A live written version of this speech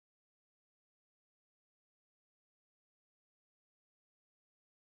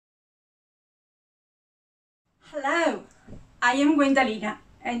Hello, I am Guendalina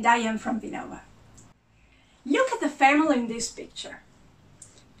and I am from Vinova. Look at the family in this picture.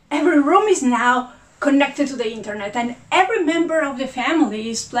 Every room is now connected to the internet and every member of the family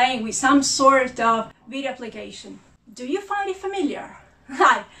is playing with some sort of video application. Do you find it familiar?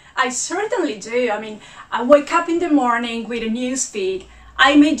 I certainly do. I wake up in the morning with a news feed.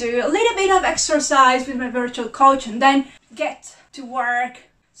 I may do a little bit of exercise with my virtual coach and then get to work,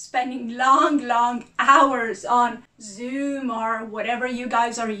 spending long hours on Zoom or whatever you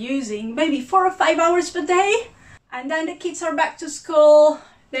guys are using, maybe 4 or 5 hours per day. And then the kids are back to school,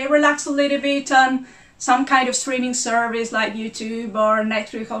 they relax a little bit on some kind of streaming service like YouTube or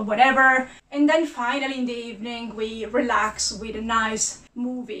Netflix or whatever. And then finally in the evening we relax with a nice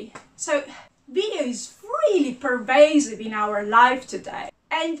movie. So video is really pervasive in our life today.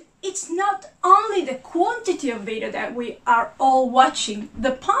 And it's not only the quantity of video that we are all watching.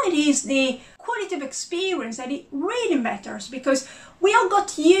 The point is the quality of experience, and it really matters because we all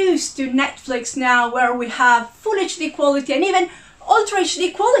got used to Netflix now where we have full HD quality, and even Ultra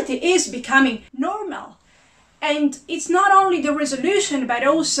HD quality is becoming normal. And it's not only the resolution but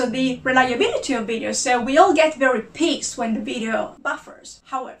also the reliability of video, so we all get very pissed when the video buffers.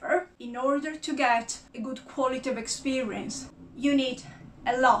 However, in order to get a good quality of experience, you need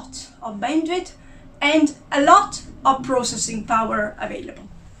a lot of bandwidth and a lot of processing power available.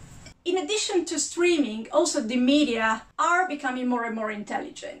 In addition to streaming, also the media are becoming more and more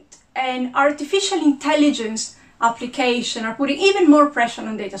intelligent, and artificial intelligence applications are putting even more pressure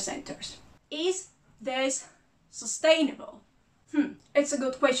on data centers. Is this sustainable? It's a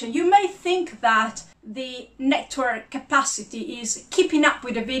good question. You may think that the network capacity is keeping up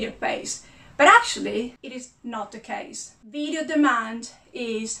with the video pace, but actually it is not the case. Video demand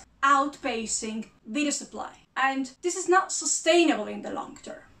is outpacing video supply, and this is not sustainable in the long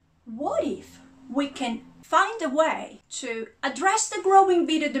term. What if we can find a way to address the growing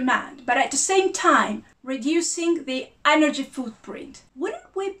video demand, but at the same time reducing the energy footprint?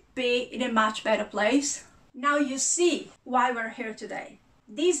 Wouldn't we be in a much better place? Now you see why we're here today.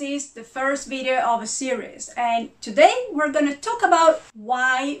 This is the first video of a series, and today we're going to talk about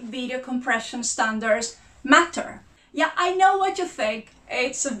why video compression standards matter. Yeah, I know what you think.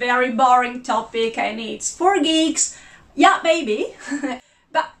 It's a very boring topic and it's for geeks. Yeah, maybe.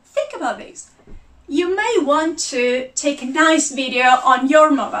 But think about this. You may want to take a nice video on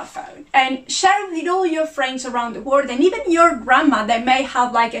your mobile phone and share it with all your friends around the world, and even your grandma that may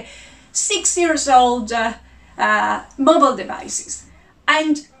have like a 6-year-old mobile devices.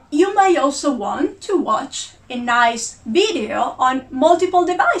 And you may also want to watch a nice video on multiple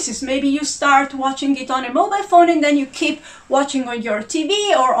devices. Maybe you start watching it on a mobile phone and then you keep watching on your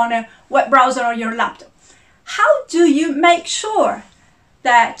TV or on a web browser or your laptop. How do you make sure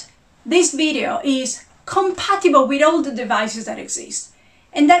that this video is compatible with all the devices that exist,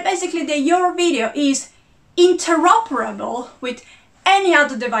 and that basically your video is interoperable with any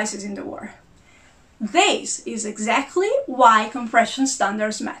other devices in the world? This is exactly why compression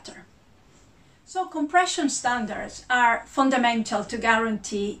standards matter. So compression standards are fundamental to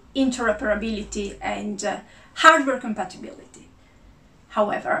guarantee interoperability and hardware compatibility.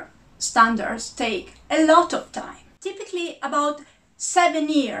 However, standards take a lot of time, typically about 7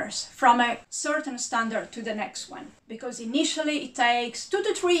 years from a certain standard to the next one, because initially it takes 2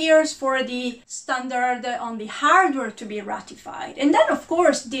 to 3 years for the standard on the hardware to be ratified. And then of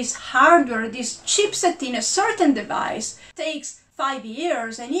course this hardware, this chipset in a certain device takes 5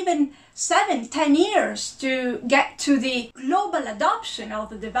 years and even 7-10 years to get to the global adoption of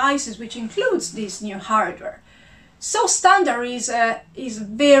the devices, which includes this new hardware. So standard is a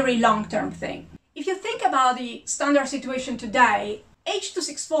very long-term thing. If you think about the standard situation today,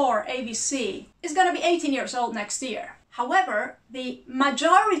 H.264 AVC is going to be 18 years old next year. However, the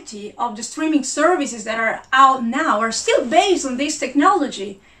majority of the streaming services that are out now are still based on this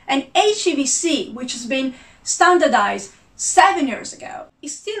technology, and HEVC, which has been standardized 7 years ago,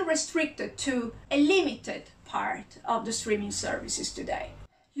 is still restricted to a limited part of the streaming services today.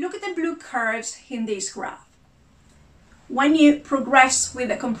 Look at the blue curves in this graph. When you progress with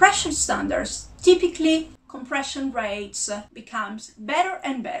the compression standards, typically compression rates becomes better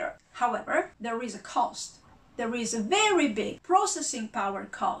and better. However, there is a cost. There is a very big processing power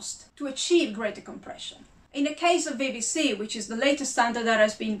cost to achieve greater compression. In the case of VVC, which is the latest standard that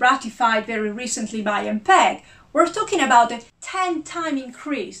has been ratified very recently by MPEG, we're talking about a 10-time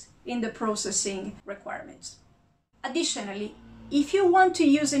increase in the processing requirements. Additionally, if you want to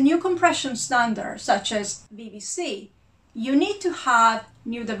use a new compression standard such as VVC, you need to have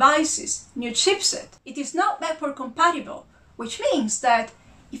new devices, new chipset. It is not backward compatible, which means that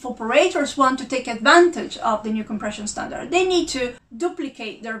if operators want to take advantage of the new compression standard, they need to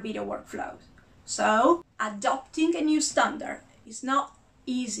duplicate their video workflows. So, adopting a new standard is not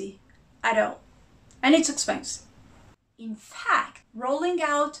easy at all, and it's expensive. In fact, rolling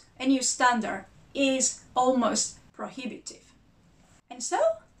out a new standard is almost prohibitive. And so,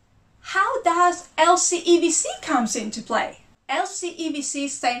 how does LCEVC comes into play? LCEVC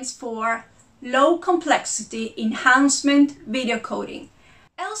stands for Low Complexity Enhancement Video Coding.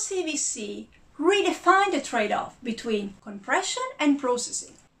 LCEVC redefined the trade-off between compression and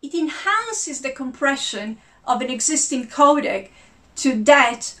processing. It enhances the compression of an existing codec to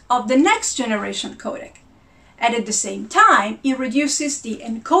that of the next generation codec. And at the same time, it reduces the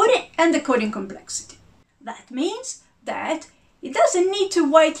encoding and decoding complexity. That means that it doesn't need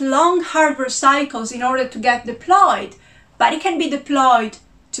to wait long hardware cycles in order to get deployed, but it can be deployed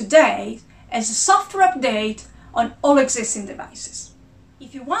today as a software update on all existing devices.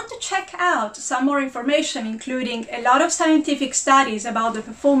 If you want to check out some more information, including a lot of scientific studies about the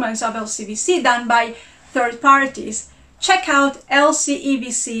performance of LCEVC done by third parties, check out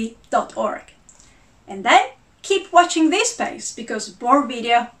lcevc.org. And then keep watching this space because more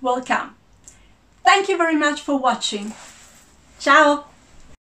video will come. Thank you very much for watching. Ciao!